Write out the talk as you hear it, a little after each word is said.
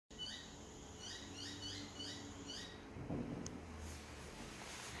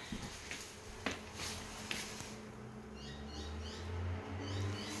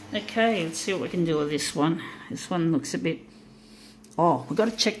Okay, let's see what we can do with this one. This one looks a bit... Oh, we've got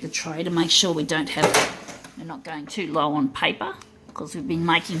to check the tray to make sure we don't have... We're not going too low on paper, because we've been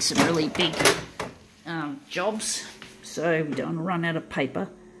making some really big jobs, so we don't want to run out of paper.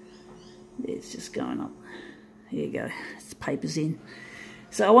 It's just going up. There you go. It's paper's in.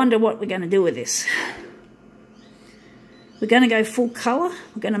 So I wonder what we're going to do with this. We're going to go full colour.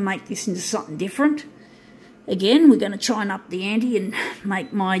 We're going to make this into something different. Again, we're going to try and up the ante and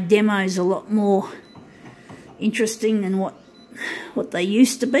make my demos a lot more interesting than what they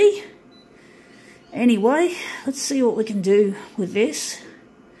used to be. Anyway, let's see what we can do with this.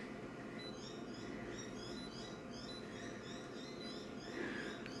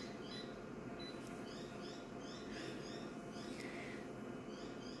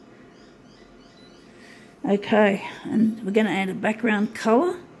 Okay, and we're going to add a background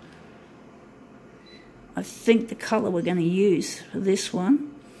colour. I think the colour we're going to use for this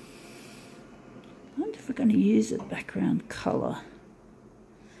one, I wonder if we're going to use a background colour.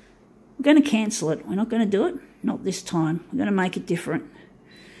 We're going to cancel it. We're not going to do it. Not this time. We're going to make it different.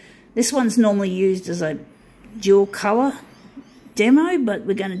 This one's normally used as a dual colour demo, but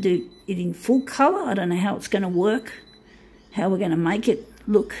we're going to do it in full colour. I don't know how it's going to work, how we're going to make it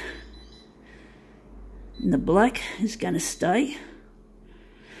look. And the black is going to stay.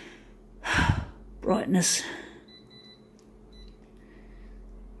 Brightness.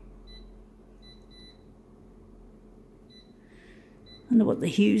 I wonder what the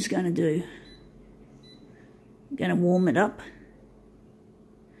hue's going to do. I'm going to warm it up.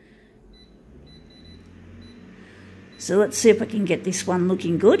 So let's see if I can get this one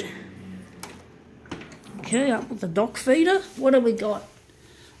looking good. Okay, up with the dock feeder. What have we got?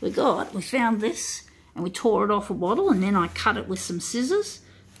 We found this and we tore it off a bottle, and then I cut it with some scissors.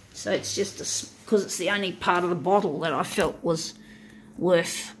 So it's just because it's the only part of the bottle that I felt was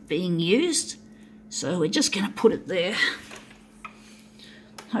worth being used. So we're just going to put it there.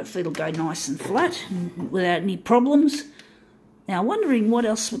 Hopefully it'll go nice and flat and without any problems. Now I'm wondering what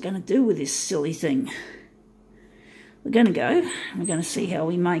else we're going to do with this silly thing. We're going to see how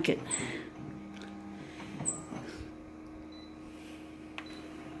we make it.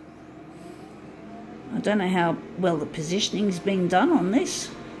 I don't know how well the positioning's been done on this.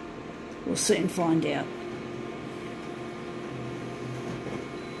 We'll soon find out.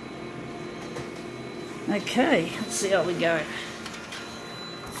 Okay, let's see how we go.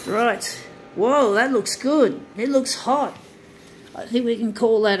 Right. Whoa, that looks good. It looks hot. I think we can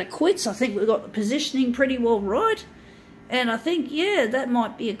call that a quits. I think we've got the positioning pretty well right. And I think, yeah, that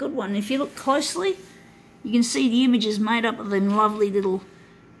might be a good one. If you look closely, you can see the image is made up of them lovely little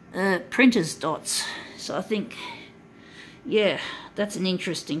printer's dots. So I think, yeah, that's an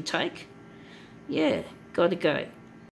interesting take. Yeah, gotta go.